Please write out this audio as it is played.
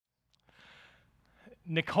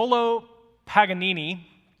Niccolò Paganini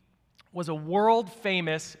was a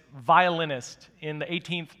world-famous violinist in the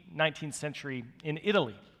 18th, 19th century in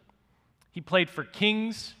Italy. He played for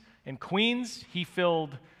kings and queens. He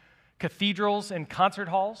filled cathedrals and concert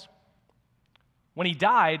halls. When he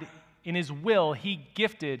died, in his will, he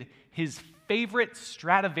gifted his favorite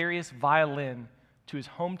Stradivarius violin to his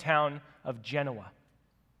hometown of Genoa.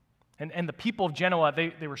 And the people of Genoa,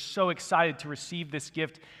 they were so excited to receive this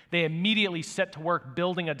gift, they immediately set to work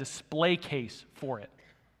building a display case for it.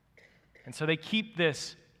 And so they keep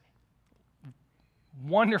this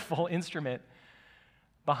wonderful instrument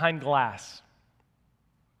behind glass,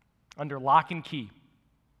 under lock and key.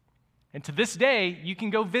 And to this day, you can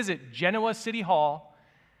go visit Genoa City Hall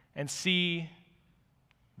and see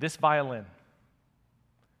this violin.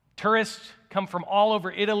 Tourists come from all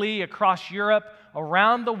over Italy, across Europe,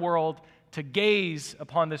 around the world to gaze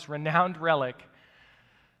upon this renowned relic,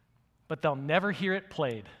 but they'll never hear it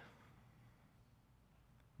played.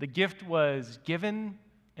 The gift was given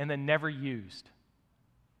and then never used.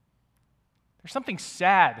 There's something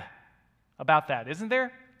sad about that, isn't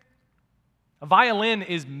there? A violin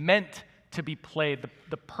is meant to be played.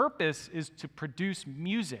 The purpose is to produce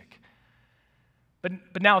music.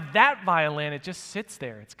 But now that violin, it just sits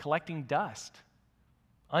there. It's collecting dust,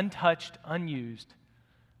 untouched, unused,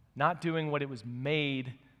 not doing what it was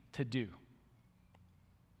made to do.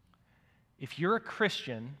 If you're a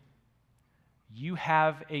Christian, you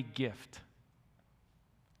have a gift.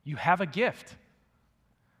 You have a gift.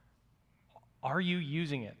 Are you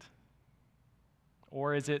using it?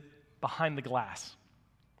 Or is it behind the glass?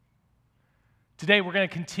 Today, we're going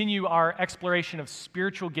to continue our exploration of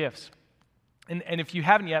spiritual gifts. And if you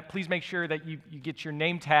haven't yet, please make sure that you get your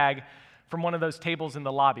name tag from one of those tables in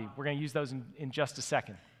the lobby. We're going to use those in just a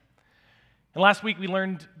second. And last week, we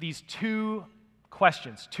learned these two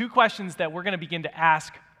questions that we're going to begin to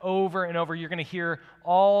ask over and over. You're going to hear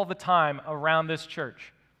all the time around this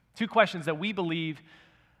church. Two questions that we believe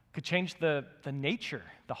could change the nature,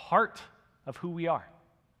 the heart of who we are.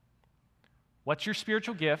 What's your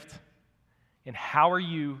spiritual gift, and how are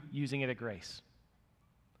you using it at Grace?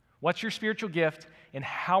 What's your spiritual gift, and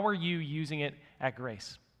how are you using it at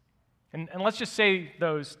Grace? And let's just say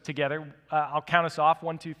those together. I'll count us off.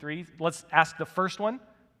 1, 2, 3. Let's ask the first one.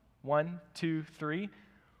 1, 2, 3.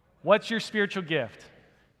 What's your spiritual gift?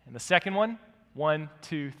 And the second one. 1,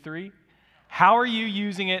 2, 3. How are you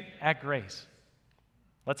using it at Grace?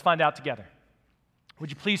 Let's find out together.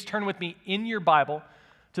 Would you please turn with me in your Bible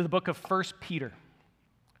to the book of 1 Peter.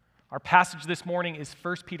 Our passage this morning is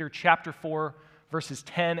 1 Peter chapter 4, verses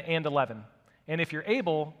 10 and 11. And if you're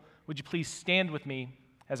able, would you please stand with me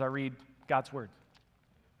as I read God's word?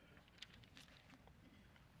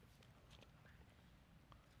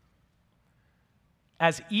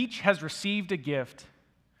 As each has received a gift,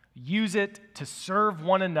 use it to serve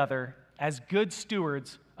one another as good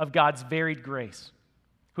stewards of God's varied grace.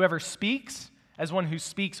 Whoever speaks, as one who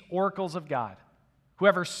speaks oracles of God.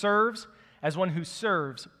 Whoever serves, as one who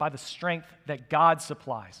serves by the strength that God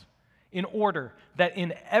supplies, in order that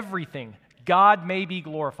in everything God may be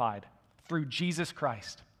glorified through Jesus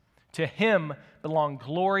Christ. To him belong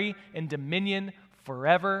glory and dominion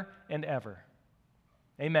forever and ever.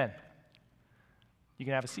 Amen. You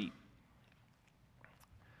can have a seat.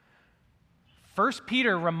 1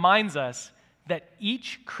 Peter reminds us that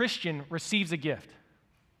each Christian receives a gift.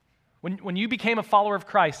 When you became a follower of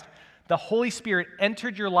Christ, the Holy Spirit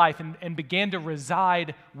entered your life and began to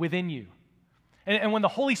reside within you. And when the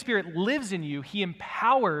Holy Spirit lives in you, he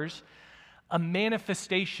empowers a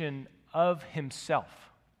manifestation of himself.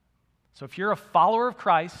 So if you're a follower of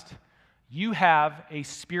Christ, you have a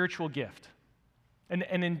spiritual gift. And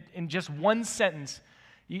in just one sentence,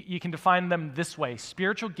 you can define them this way.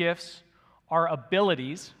 Spiritual gifts are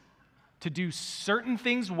abilities to do certain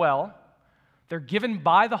things well. They're given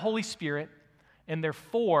by the Holy Spirit, and they're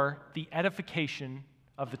for the edification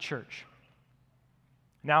of the church.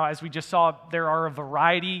 Now, as we just saw, there are a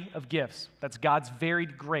variety of gifts. That's God's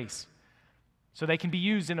varied grace. So they can be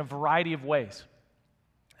used in a variety of ways.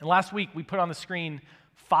 And last week, we put on the screen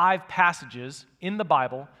 5 passages in the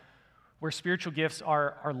Bible where spiritual gifts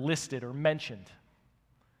are listed or mentioned.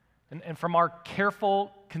 And from our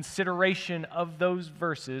careful consideration of those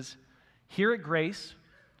verses, here at Grace,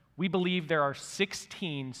 we believe there are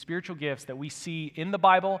 16 spiritual gifts that we see in the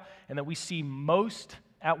Bible and that we see most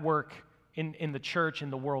at work in the church,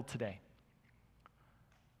 in the world today.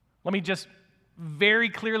 Let me just very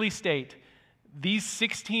clearly state, these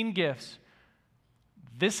 16 gifts,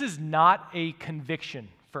 this is not a conviction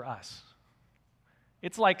for us.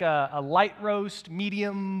 It's like a light roast,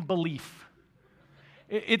 medium belief.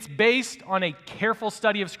 It's based on a careful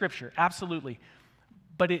study of Scripture, absolutely.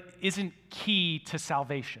 But it isn't key to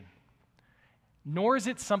salvation. Nor is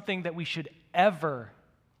it something that we should ever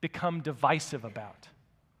become divisive about.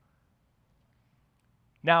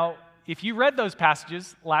 Now, if you read those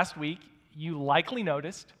passages last week, you likely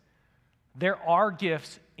noticed there are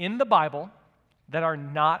gifts in the Bible that are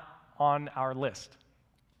not on our list.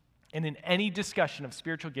 And in any discussion of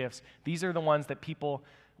spiritual gifts, these are the ones that people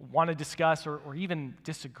want to discuss or even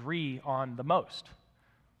disagree on the most.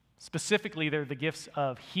 Specifically, they're the gifts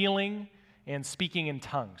of healing and speaking in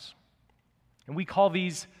tongues. And we call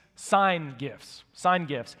these sign gifts,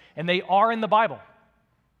 and they are in the Bible.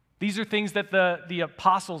 These are things that the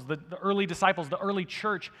apostles, the early disciples, the early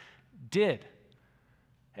church did.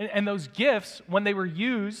 And those gifts, when they were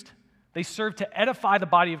used, they served to edify the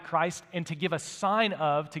body of Christ and to give a sign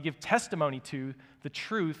of, to give testimony to the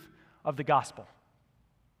truth of the gospel.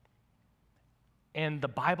 And the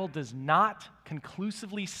Bible does not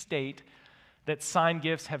conclusively state that sign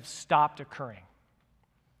gifts have stopped occurring.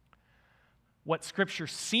 What Scripture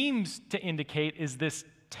seems to indicate is this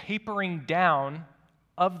tapering down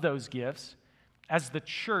of those gifts as the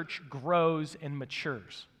church grows and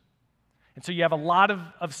matures. And so you have a lot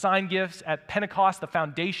of sign gifts at Pentecost, the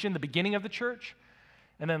foundation, the beginning of the church,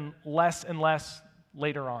 and then less and less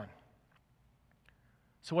later on.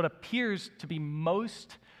 So what appears to be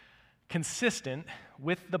most consistent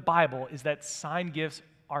with the Bible is that sign gifts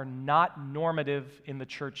are not normative in the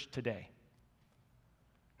church today.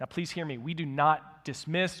 Now, please hear me. We do not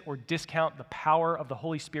dismiss or discount the power of the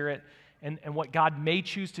Holy Spirit and what God may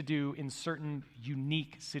choose to do in certain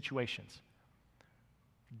unique situations.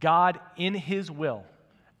 God, in His will,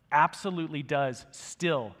 absolutely does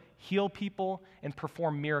still heal people and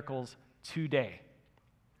perform miracles today.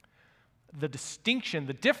 The distinction,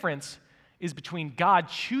 the difference is between God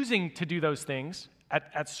choosing to do those things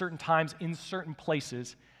at certain times in certain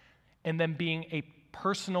places and them being a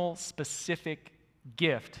personal, specific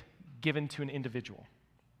gift given to an individual.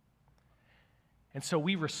 And so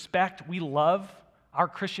we respect, we love our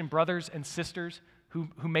Christian brothers and sisters who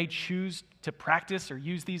may choose to practice or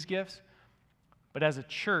use these gifts, but as a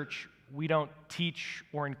church, we don't teach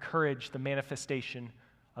or encourage the manifestation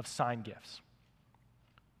of sign gifts.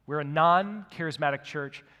 We're a non-charismatic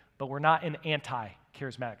church, but we're not an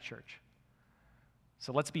anti-charismatic church.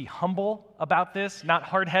 So let's be humble about this, not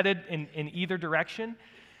hard-headed in either direction,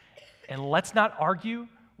 and let's not argue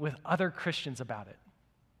with other Christians about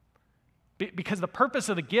it. Because the purpose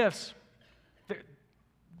of the gifts,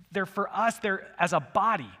 they're for us, they're as a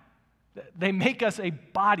body. They make us a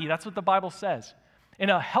body. That's what the Bible says.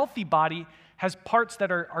 And a healthy body has parts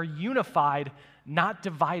that are unified, not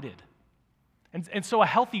divided. And so a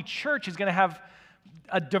healthy church is going to have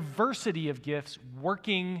a diversity of gifts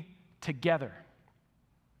working together.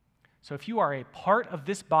 So if you are a part of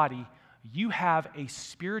this body, you have a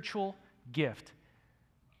spiritual gift.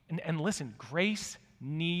 And listen, grace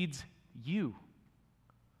needs you.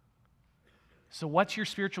 So what's your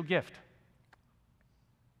spiritual gift?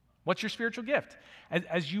 What's your spiritual gift?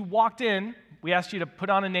 As you walked in, we asked you to put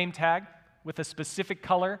on a name tag with a specific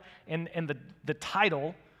color and the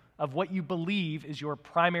title of what you believe is your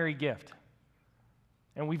primary gift.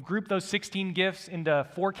 And we've grouped those 16 gifts into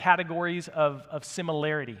 4 categories of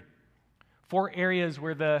similarity. 4 areas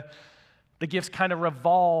where the gifts kind of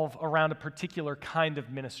revolve around a particular kind of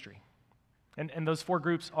ministry. And those 4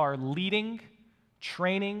 groups are leading,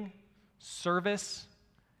 training, service,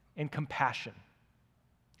 and compassion.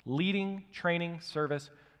 Leading, training, service,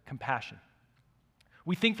 compassion.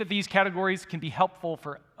 We think that these categories can be helpful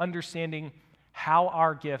for understanding how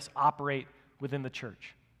our gifts operate within the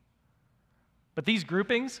church. But these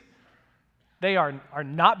groupings, they are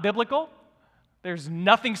not biblical. There's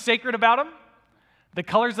nothing sacred about them. The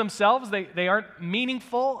colors themselves, they aren't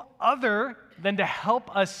meaningful other than to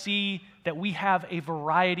help us see that we have a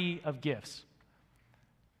variety of gifts.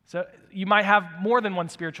 So you might have more than one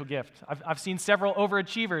spiritual gift. I've seen several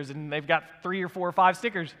overachievers, and they've got 3 or 4 or 5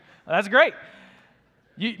 stickers. Well, that's great.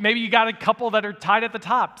 Maybe you got a couple that are tied at the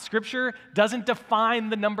top. Scripture doesn't define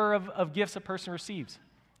the number of gifts a person receives.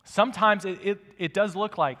 Sometimes it does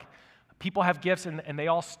look like people have gifts, and they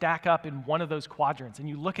all stack up in one of those quadrants, and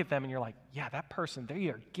you look at them, and you're like, yeah, that person, they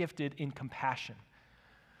are gifted in compassion.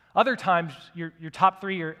 Other times, your top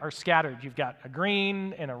 3 are scattered. You've got a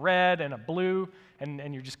green and a red and a blue,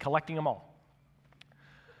 and you're just collecting them all.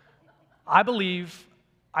 I believe,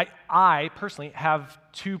 I personally have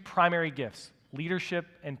 2 primary gifts, leadership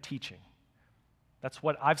and teaching. That's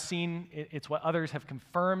what I've seen. It's what others have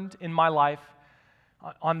confirmed in my life.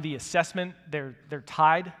 On the assessment, they're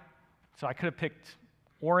tied. So I could have picked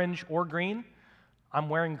orange or green. I'm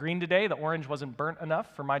wearing green today. The orange wasn't burnt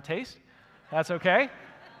enough for my taste. That's okay.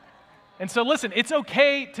 And so listen, it's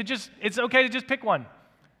okay to just pick one.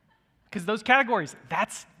 Because those categories,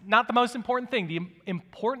 that's not the most important thing. The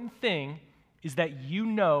important thing is that you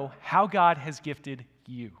know how God has gifted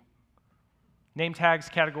you. Name tags,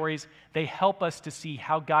 categories, they help us to see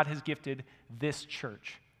how God has gifted this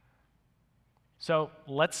church. So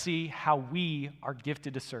let's see how we are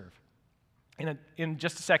gifted to serve. In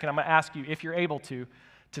just a second, I'm going to ask you, if you're able to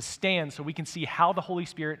stand so we can see how the Holy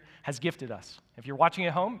Spirit has gifted us. If you're watching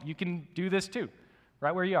at home, you can do this too,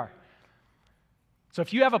 right where you are. So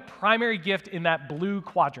if you have a primary gift in that blue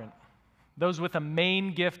quadrant, those with a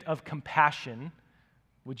main gift of compassion,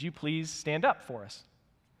 would you please stand up for us?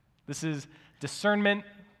 This is discernment,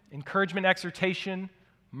 encouragement, exhortation,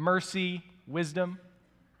 mercy, wisdom.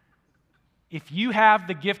 If you have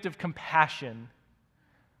the gift of compassion,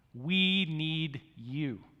 we need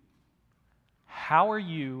you. How are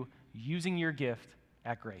you using your gift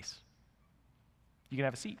at Grace? You can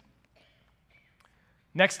have a seat.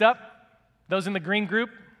 Next up, those in the green group,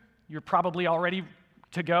 you're probably all ready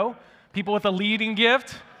to go. People with a leading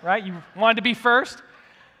gift, right? You wanted to be first.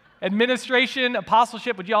 Administration,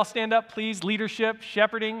 apostleship, would you all stand up, please? Leadership,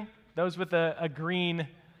 shepherding, those with a green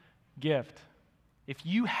gift. If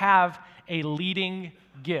you have a leading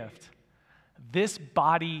gift, this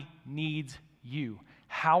body needs you.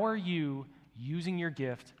 How are you using your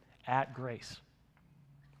gift at Grace?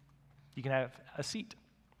 You can have a seat.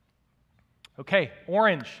 Okay,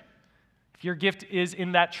 orange. If your gift is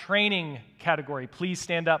in that training category, please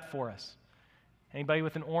stand up for us. Anybody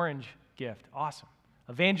with an orange gift? Awesome.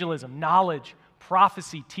 Evangelism, knowledge,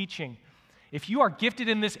 prophecy, teaching. If you are gifted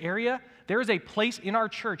in this area, there is a place in our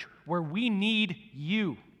church where we need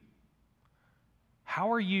you.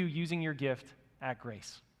 How are you using your gift at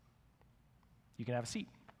Grace? You can have a seat.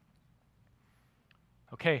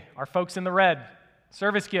 Okay, our folks in the red,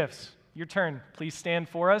 service gifts, your turn. Please stand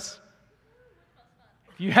for us.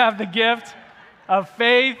 If you have the gift of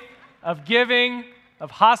faith, of giving,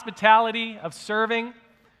 of hospitality, of serving,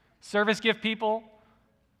 service gift people,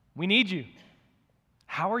 we need you.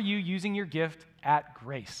 How are you using your gift at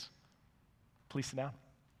Grace? Please sit down.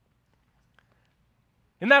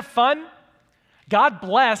 Isn't that fun? God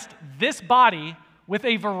blessed this body with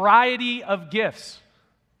a variety of gifts,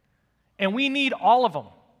 and we need all of them.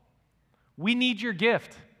 We need your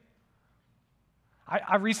gift.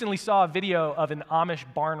 I recently saw a video of an Amish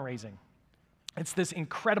barn raising. It's this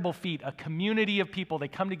incredible feat, a community of people. They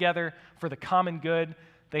come together for the common good.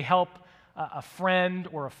 They help a friend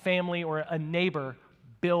or a family or a neighbor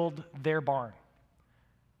build their barn.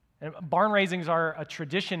 And barn raisings are a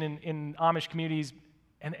tradition in Amish communities,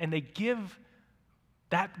 and they give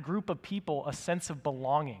that group of people a sense of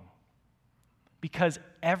belonging because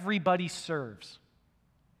everybody serves.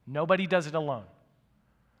 Nobody does it alone.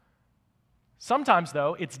 Sometimes,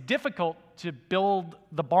 though, it's difficult to build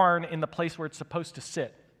the barn in the place where it's supposed to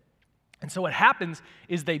sit. And so what happens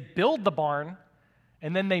is they build the barn,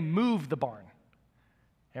 and then they move the barn.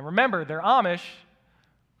 And remember, they're Amish,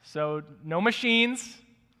 so no machines,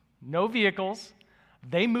 no vehicles.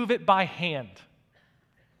 They move it by hand.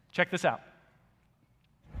 Check this out.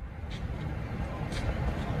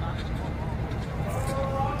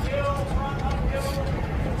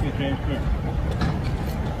 Hey, James, come here.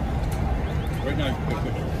 Right now, you put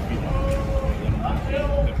your feet up.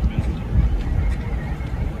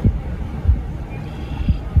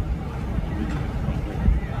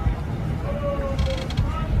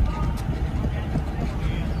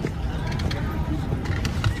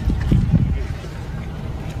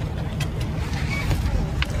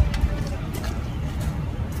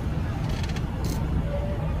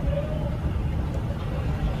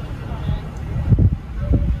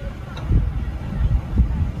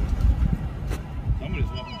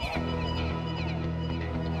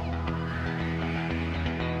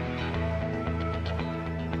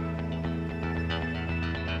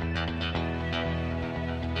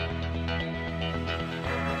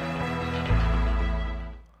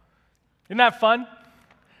 Isn't that fun?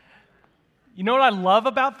 You know what I love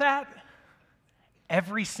about that?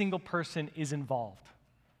 Every single person is involved.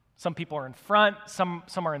 Some people are in front, some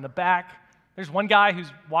are in the back. There's one guy who's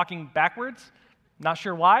walking backwards. Not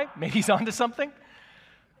sure why. Maybe he's onto something.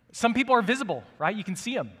 Some people are visible, right? You can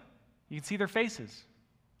see them. You can see their faces.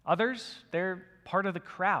 Others, they're part of the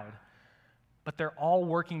crowd, but they're all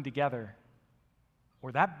working together,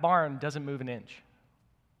 or that barn doesn't move an inch.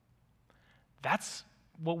 That's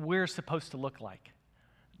what we're supposed to look like.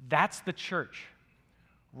 That's the church.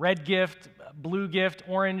 Red gift, blue gift,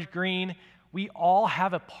 orange, green, we all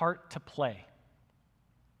have a part to play.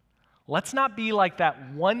 Let's not be like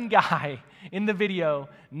that one guy in the video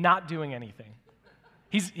not doing anything.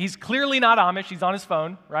 He's clearly not Amish. He's on his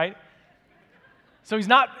phone, right? So he's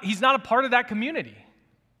not a part of that community.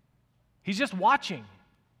 He's just watching.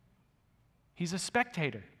 He's a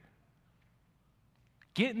spectator.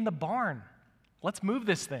 Get in the barn. Let's move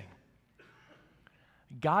this thing.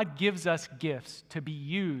 God gives us gifts to be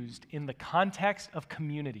used in the context of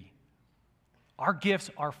community. Our gifts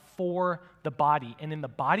are for the body, and in the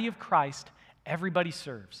body of Christ, everybody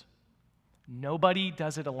serves. Nobody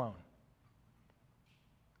does it alone.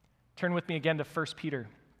 Turn with me again to 1 Peter.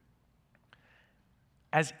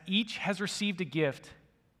 As each has received a gift,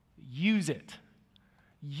 use it.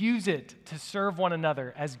 Use it to serve one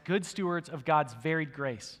another as good stewards of God's varied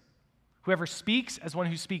grace. Whoever speaks, as one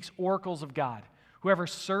who speaks oracles of God. Whoever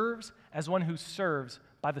serves, as one who serves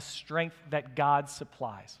by the strength that God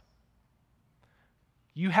supplies.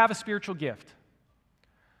 You have a spiritual gift,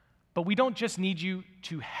 but we don't just need you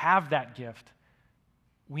to have that gift.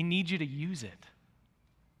 We need you to use it.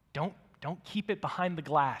 Don't keep it behind the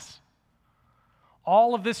glass.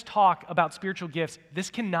 All of this talk about spiritual gifts, this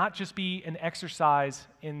cannot just be an exercise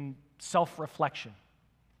in self-reflection.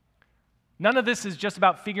 None of this is just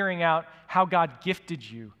about figuring out how God gifted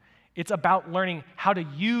you. It's about learning how to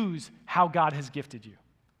use how God has gifted you.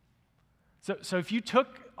 So if you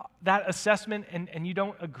took that assessment and you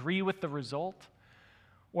don't agree with the result,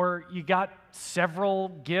 or you got several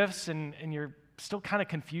gifts and you're still kind of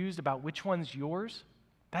confused about which one's yours,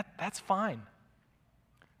 that's fine.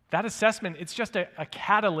 That assessment, it's just a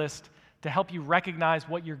catalyst to help you recognize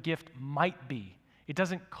what your gift might be. It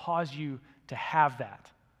doesn't cause you to have that.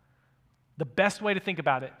 The best way to think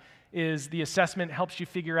about it is the assessment helps you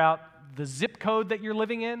figure out the zip code that you're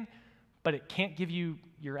living in, but it can't give you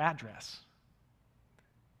your address.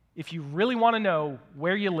 If you really want to know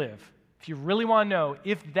where you live, if you really want to know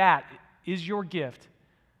if that is your gift,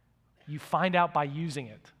 you find out by using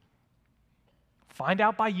it. Find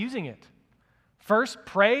out by using it. First,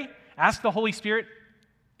 pray, ask the Holy Spirit,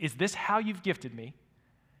 is this how you've gifted me?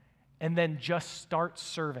 And then just start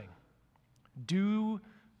serving. Do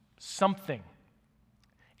something.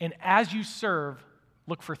 And as you serve,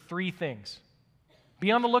 look for three things.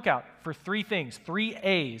 Be on the lookout for three things, 3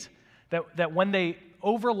 A's, that when they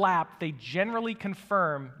overlap, they generally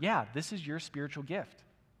confirm, yeah, this is your spiritual gift.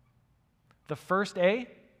 The first A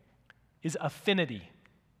is affinity.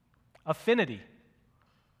 Affinity.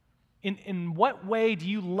 In what way do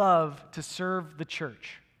you love to serve the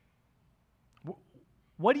church?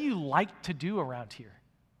 What do you like to do around here?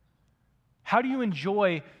 How do you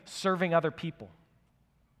enjoy serving other people?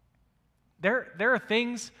 There are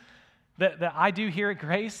things that I do here at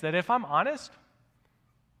Grace that, if I'm honest,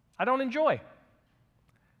 I don't enjoy.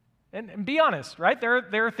 And be honest, right?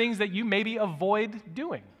 There are things that you maybe avoid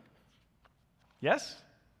doing. Yes?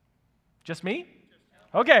 Just me?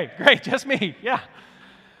 Okay, great, just me, yeah.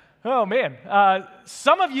 Oh, man.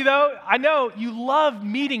 Some of you, though, I know you love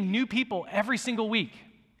meeting new people every single week.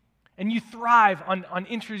 And you thrive on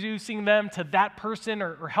introducing them to that person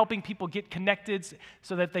or helping people get connected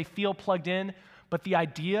so that they feel plugged in. But the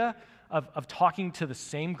idea of talking to the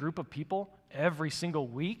same group of people every single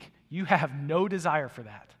week, you have no desire for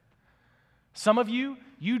that. Some of you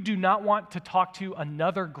do not want to talk to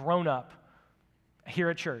another grown-up here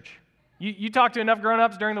at church. You talk to enough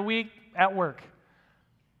grown-ups during the week at work.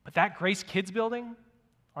 But that Grace Kids building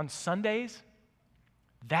on Sundays,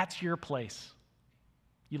 that's your place.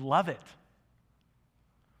 You love it.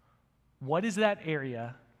 What is that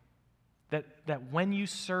area that when you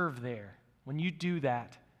serve there, when you do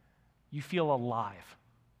that, you feel alive?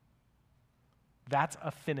 That's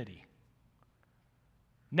affinity.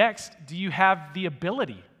 Next, do you have the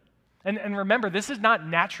ability? And remember, this is not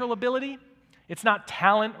natural ability. It's not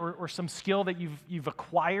talent or some skill that you've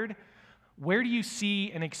acquired. Where do you see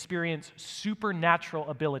and experience supernatural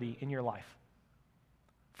ability in your life?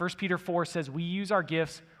 1 Peter 4 says, we use our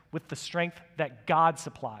gifts with the strength that God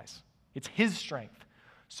supplies. It's His strength.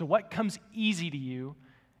 So what comes easy to you,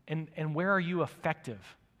 and where are you effective?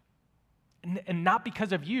 And not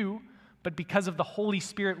because of you, but because of the Holy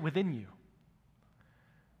Spirit within you.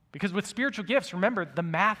 Because with spiritual gifts, remember, the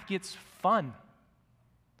math gets fun.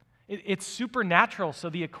 It's supernatural, so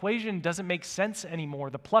the equation doesn't make sense anymore.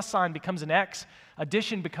 The plus sign becomes an X.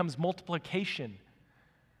 Addition becomes multiplication.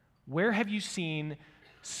 Where have you seen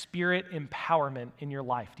spirit empowerment in your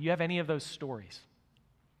life? Do you have any of those stories?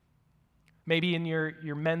 Maybe in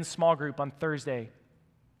your men's small group on Thursday,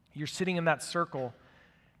 you're sitting in that circle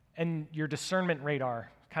and your discernment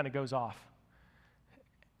radar kind of goes off.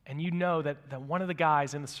 And you know that one of the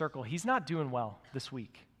guys in the circle, he's not doing well this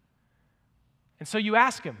week. And so you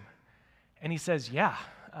ask him, And he says, yeah,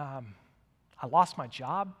 I lost my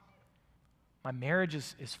job. My marriage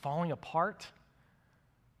is falling apart.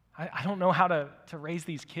 I don't know how to raise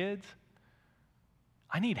these kids.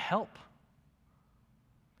 I need help.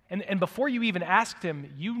 And before you even asked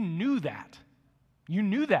him, you knew that. You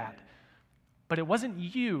knew that. But it wasn't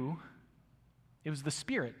you, it was the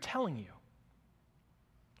Spirit telling you.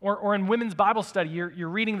 Or in women's Bible study, you're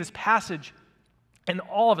reading this passage, and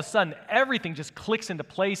all of a sudden, everything just clicks into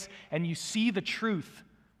place, and you see the truth.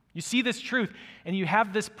 You see this truth, and you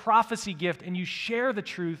have this prophecy gift, and you share the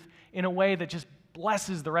truth in a way that just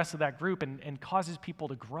blesses the rest of that group and causes people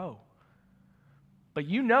to grow. But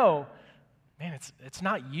you know, man, it's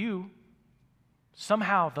not you.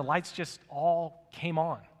 Somehow the lights just all came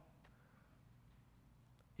on.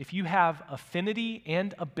 If you have affinity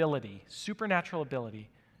and ability, supernatural ability,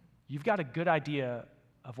 you've got a good idea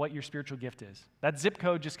of what your spiritual gift is. That zip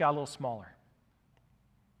code just got a little smaller.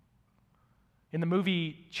 In the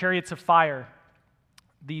movie Chariots of Fire,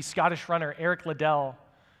 the Scottish runner Eric Liddell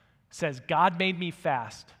says, God made me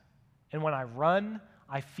fast, and when I run,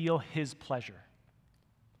 I feel his pleasure.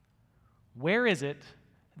 Where is it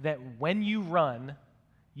that when you run,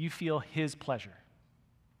 you feel his pleasure?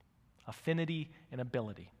 Affinity and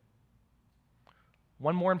ability.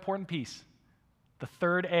 One more important piece, the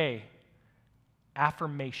third A,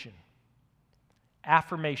 affirmation.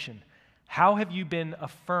 Affirmation. How have you been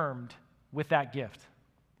affirmed with that gift?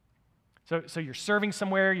 So you're serving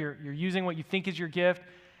somewhere, you're using what you think is your gift.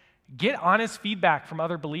 Get honest feedback from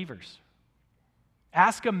other believers.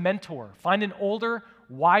 Ask a mentor. Find an older,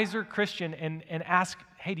 wiser Christian and ask,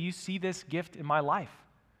 hey, do you see this gift in my life?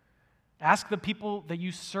 Ask the people that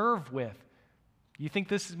you serve with, do you think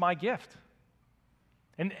this is my gift?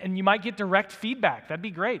 And you might get direct feedback. That'd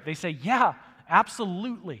be great. They say, yeah,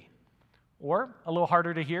 absolutely. Or, a little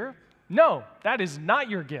harder to hear, no, that is not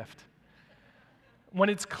your gift. When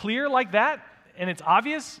it's clear like that and it's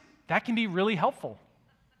obvious, that can be really helpful.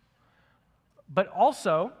 But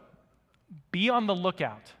also, be on the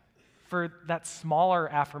lookout for that smaller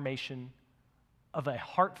affirmation of a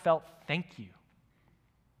heartfelt thank you.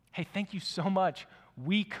 Hey, thank you so much.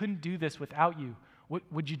 We couldn't do this without you.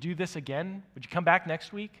 Would you do this again? Would you come back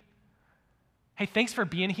next week? Hey, thanks for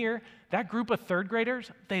being here. That group of third graders,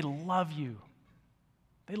 they love you.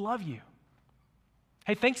 They love you.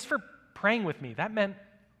 Hey, thanks for praying with me. That meant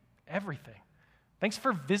everything. Thanks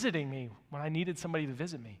for visiting me when I needed somebody to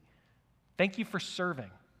visit me. Thank you for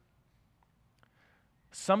serving.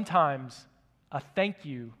 Sometimes a thank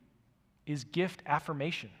you is gift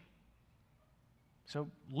affirmation. So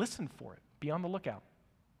listen for it. Be on the lookout.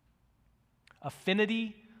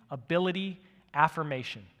 Affinity, ability,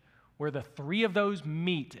 affirmation. Where the three of those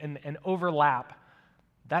meet and overlap,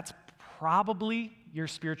 that's probably your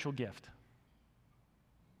spiritual gift.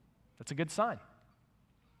 That's a good sign.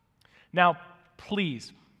 Now,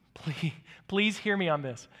 please hear me on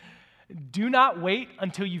this. Do not wait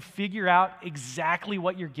until you figure out exactly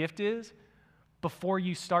what your gift is before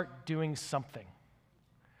you start doing something.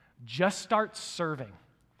 Just start serving.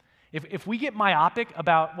 If we get myopic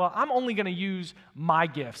about, well, I'm only going to use my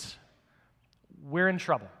gifts, we're in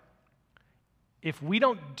trouble. If we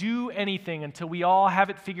don't do anything until we all have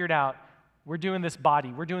it figured out, we're doing this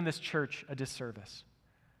body, we're doing this church a disservice.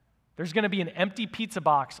 There's going to be an empty pizza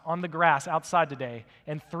box on the grass outside today,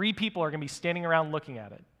 and 3 people are going to be standing around looking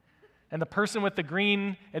at it. And the person with the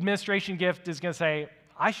green administration gift is going to say,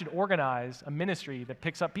 I should organize a ministry that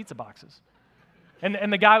picks up pizza boxes.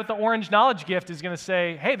 And the guy with the orange knowledge gift is going to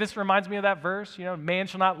say, hey, this reminds me of that verse, man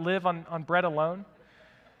shall not live on bread alone.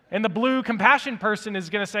 And the blue compassion person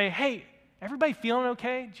is going to say, hey, everybody feeling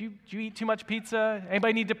okay? Did you eat too much pizza?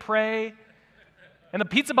 Anybody need to pray? And the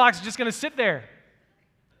pizza box is just going to sit there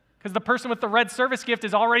because the person with the red service gift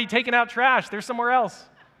is already taking out trash. They're somewhere else.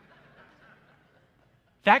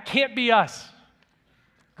 That can't be us.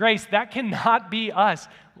 Grace, that cannot be us.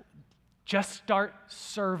 Just start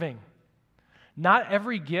serving. Not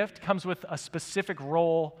every gift comes with a specific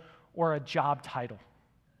role or a job title.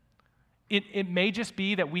 It may just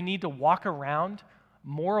be that we need to walk around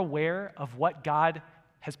more aware of what God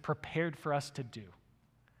has prepared for us to do.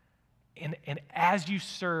 And as you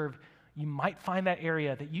serve, you might find that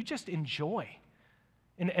area that you just enjoy.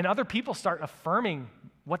 And other people start affirming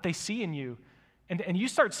what they see in you. And you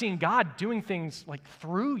start seeing God doing things like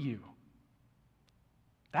through you.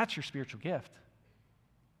 That's your spiritual gift.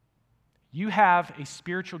 You have a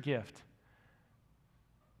spiritual gift.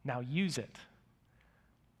 Now use it.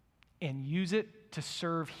 And use it to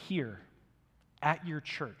serve here at your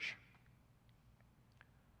church.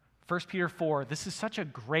 1 Peter 4, this is such a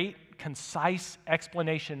great, concise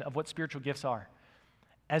explanation of what spiritual gifts are.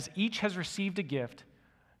 as each has received a gift,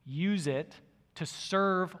 use it to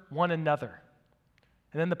serve one another.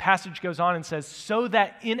 And then the passage goes on and says, so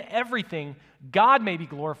that in everything God may be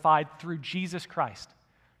glorified through Jesus Christ.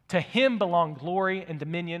 To him belong glory and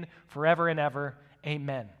dominion forever and ever.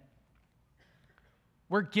 Amen.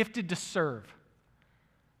 We're gifted to serve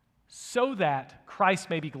so that Christ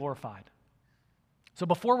may be glorified. So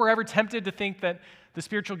before we're ever tempted to think that the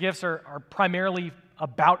spiritual gifts are primarily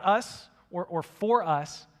about us or for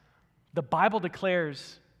us, the Bible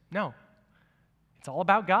declares, no, it's all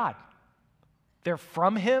about God. They're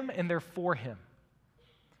from him and they're for him.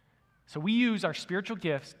 So we use our spiritual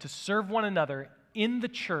gifts to serve one another in the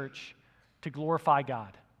church to glorify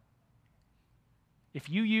God. If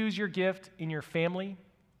you use your gift in your family,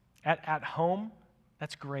 at home,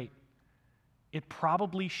 that's great. It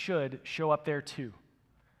probably should show up there too.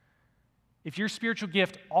 If your spiritual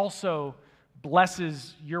gift also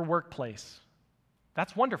blesses your workplace,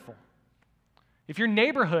 that's wonderful. If your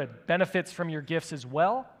neighborhood benefits from your gifts as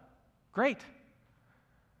well, great.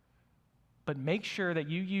 But make sure that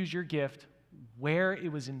you use your gift where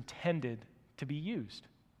it was intended to be used.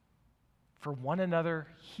 For one another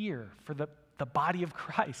here, for the body of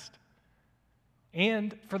Christ.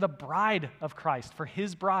 And for the bride of Christ, for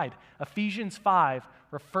his bride. Ephesians 5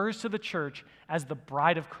 refers to the church as the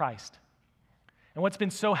bride of Christ. And what's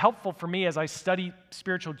been so helpful for me as I study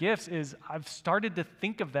spiritual gifts is I've started to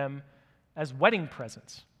think of them as wedding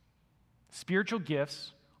presents. Spiritual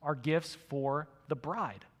gifts are gifts for the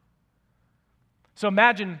bride. So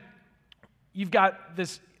imagine you've got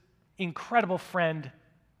this incredible friend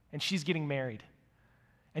and she's getting married.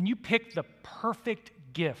 And you pick the perfect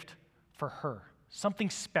gift for her, something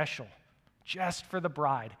special just for the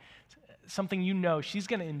bride, something you know she's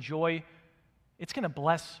going to enjoy. It's going to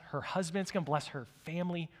bless her husband. It's going to bless her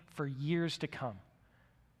family for years to come.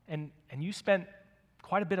 And you spent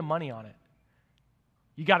quite a bit of money on it.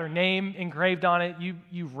 You got her name engraved on it.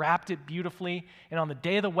 You wrapped it beautifully. And on the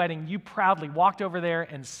day of the wedding, you proudly walked over there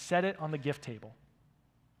and set it on the gift table.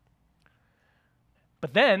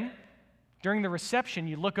 But then, during the reception,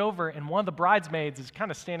 you look over and one of the bridesmaids is kind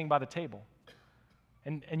of standing by the table.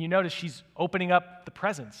 And you notice she's opening up the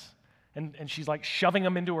presents. And she's like shoving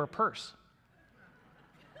them into her purse.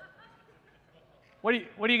 What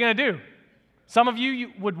are you going to do? Some of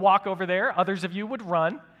you would walk over there. Others of you would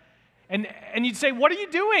run. And you'd say, what are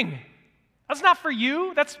you doing? That's not for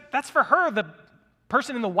you. That's for her, the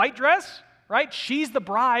person in the white dress, right? She's the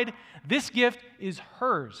bride. This gift is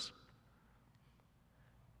hers.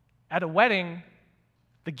 At a wedding,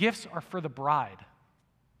 the gifts are for the bride.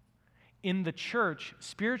 In the church,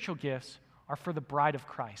 spiritual gifts are for the bride of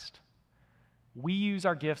Christ. We use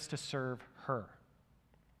our gifts to serve her.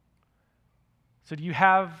 So do you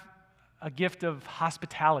have a gift of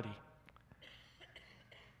hospitality?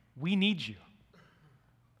 We need you.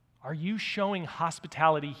 Are you showing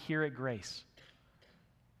hospitality here at Grace?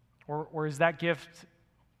 Or is that gift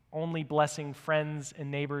only blessing friends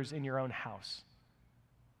and neighbors in your own house?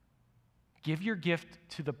 Give your gift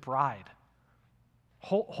to the bride.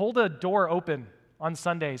 Hold a door open on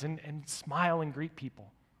Sundays and smile and greet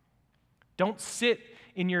people. Don't sit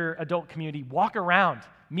in your adult community. Walk around,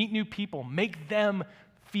 meet new people, make them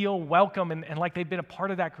feel welcome and like they've been a part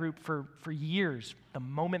of that group for years the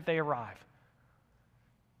moment they arrive.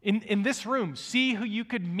 In this room, see who you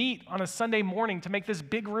could meet on a Sunday morning to make this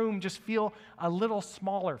big room just feel a little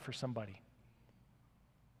smaller for somebody.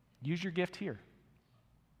 Use your gift here.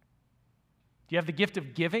 Do you have the gift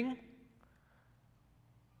of giving?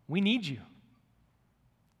 We need you.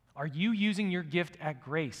 Are you using your gift at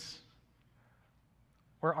Grace?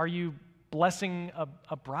 Or are you blessing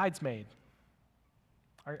a bridesmaid?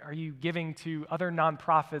 Are you giving to other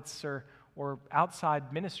nonprofits or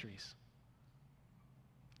outside ministries?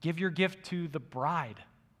 Give your gift to the bride.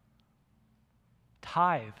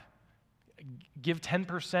 Tithe. Give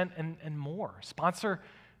 10% and more. Sponsor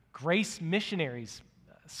Grace missionaries.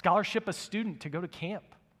 Scholarship a student to go to camp.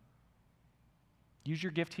 Use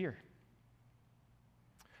your gift here.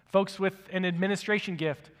 Folks with an administration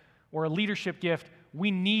gift or a leadership gift, we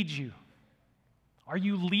need you. Are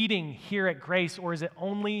you leading here at Grace, or is it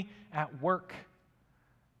only at work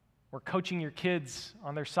or coaching your kids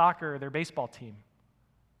on their soccer or their baseball team?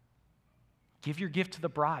 Give your gift to the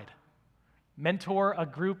bride. Mentor a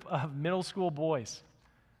group of middle school boys.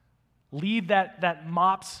 Lead that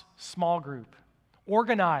MOPS small group.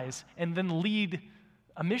 Organize and then lead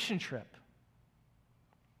a mission trip.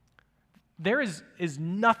 There is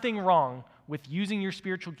nothing wrong with using your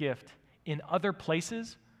spiritual gift in other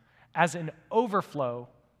places as an overflow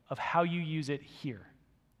of how you use it here.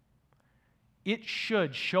 It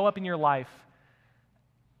should show up in your life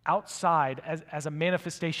outside as a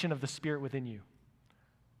manifestation of the Spirit within you.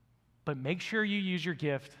 But make sure you use your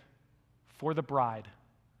gift for the bride,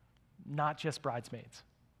 not just bridesmaids.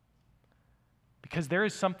 Because there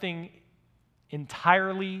is something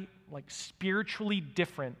entirely, spiritually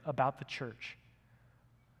different about the church.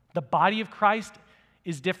 The body of Christ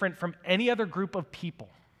is different from any other group of people.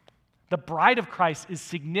 The bride of Christ is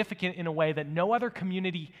significant in a way that no other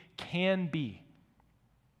community can be.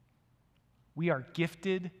 We are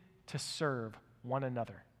gifted to serve one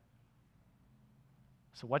another.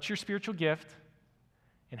 So, what's your spiritual gift,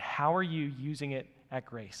 and how are you using it at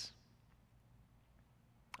Grace?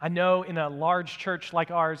 I know in a large church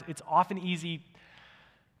like ours, it's often easy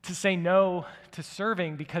to say no to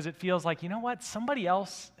serving because it feels like, you know what, somebody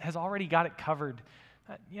else has already got it covered.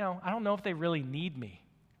 I don't know if they really need me.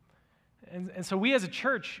 And so we as a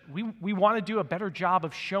church, we want to do a better job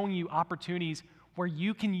of showing you opportunities where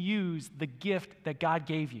you can use the gift that God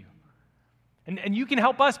gave you. And you can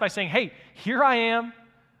help us by saying, hey, here I am.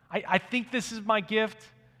 I think this is my gift.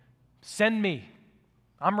 Send me.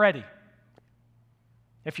 I'm ready.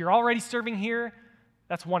 If you're already serving here,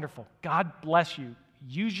 that's wonderful. God bless you.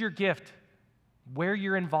 Use your gift where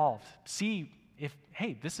you're involved. See if,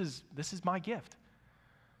 hey, this is my gift.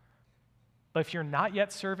 But if you're not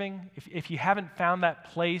yet serving, if you haven't found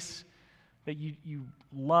that place that you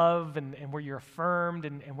love and where you're affirmed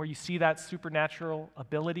and where you see that supernatural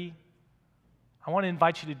ability, I want to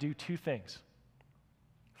invite you to do two things.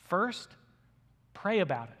 First, pray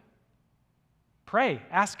about it. Pray.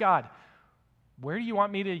 Ask God, where do you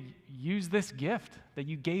want me to use this gift that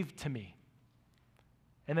you gave to me?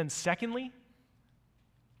 And then secondly,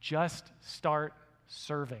 just start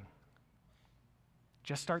serving.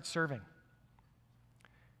 Just start serving.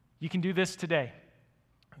 You can do this today.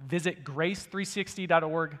 Visit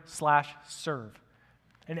grace360.org/serve.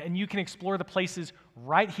 And you can explore the places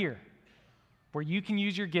right here where you can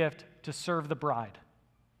use your gift to serve the bride.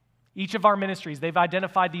 Each of our ministries, they've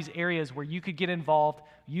identified these areas where you could get involved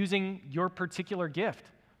using your particular gift.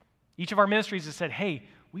 Each of our ministries has said, hey,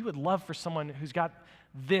 we would love for someone who's got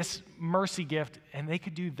this mercy gift and they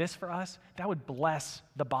could do this for us. That would bless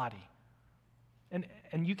the body. And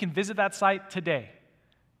you can visit that site today.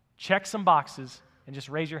 Check some boxes and just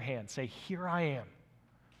raise your hand. Say, here I am.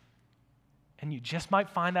 And you just might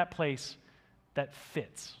find that place that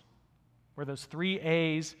fits, where those 3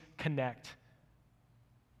 A's connect.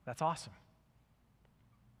 That's awesome.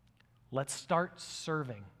 Let's start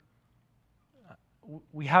serving.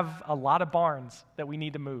 We have a lot of barns that we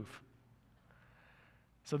need to move.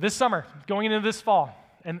 So this summer, going into this fall,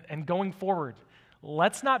 and going forward,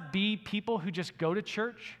 let's not be people who just go to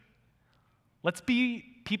church. Let's be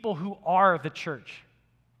people who are the church,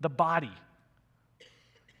 the body.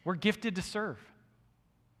 We're gifted to serve.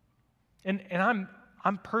 And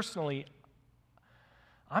I'm personally,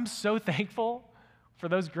 I'm so thankful for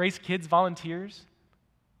those Grace Kids volunteers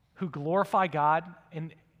who glorify God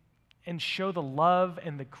and show the love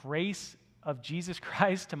and the grace of Jesus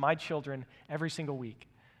Christ to my children every single week.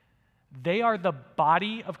 They are the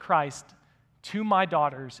body of Christ to my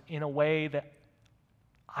daughters in a way that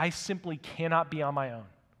I simply cannot be on my own.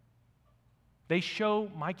 They show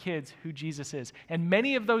my kids who Jesus is. And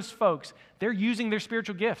many of those folks, they're using their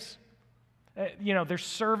spiritual gifts. They're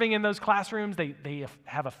serving in those classrooms. They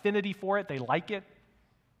have affinity for it. They like it.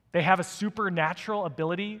 They have a supernatural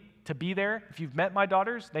ability to be there. If you've met my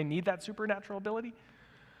daughters, they need that supernatural ability.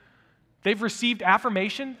 They've received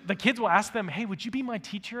affirmation. The kids will ask them, hey, would you be my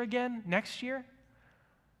teacher again next year?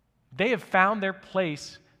 They have found their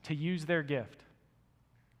place to use their gift.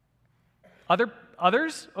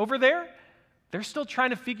 Others over there, they're still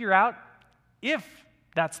trying to figure out if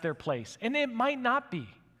that's their place. And it might not be.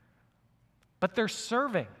 But they're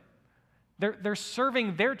serving. They're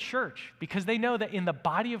serving their church because they know that in the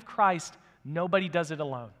body of Christ, nobody does it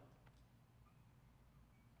alone.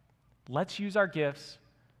 Let's use our gifts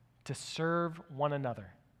to serve one another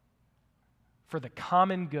for the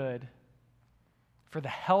common good, for the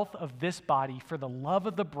health of this body, for the love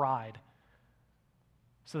of the bride,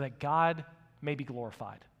 so that God may be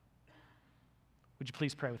glorified. Would you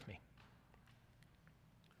please pray with me?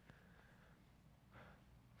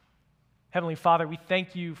 Heavenly Father, we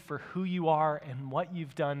thank you for who you are and what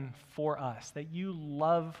you've done for us, that you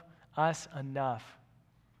love us enough,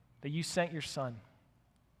 that you sent your Son,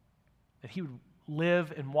 that he would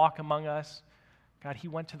live and walk among us. God, he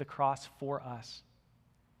went to the cross for us.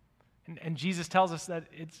 And Jesus tells us that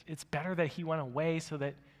it's better that he went away so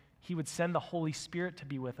that he would send the Holy Spirit to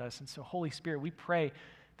be with us. And so, Holy Spirit, we pray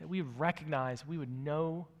that we would recognize, we would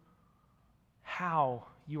know how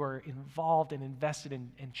you are involved and invested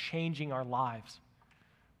in changing our lives.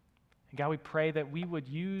 And God, we pray that we would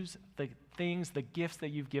use the things, the gifts that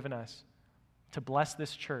you've given us to bless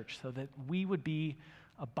this church so that we would be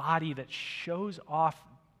a body that shows off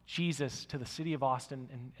Jesus to the city of Austin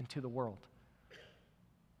and to the world.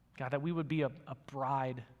 God, that we would be a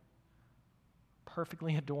bride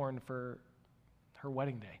perfectly adorned for her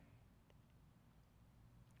wedding day.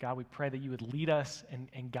 God, we pray that you would lead us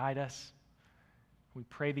and guide us. We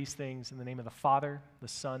pray these things in the name of the Father, the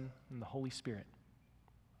Son, and the Holy Spirit.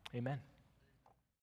 Amen.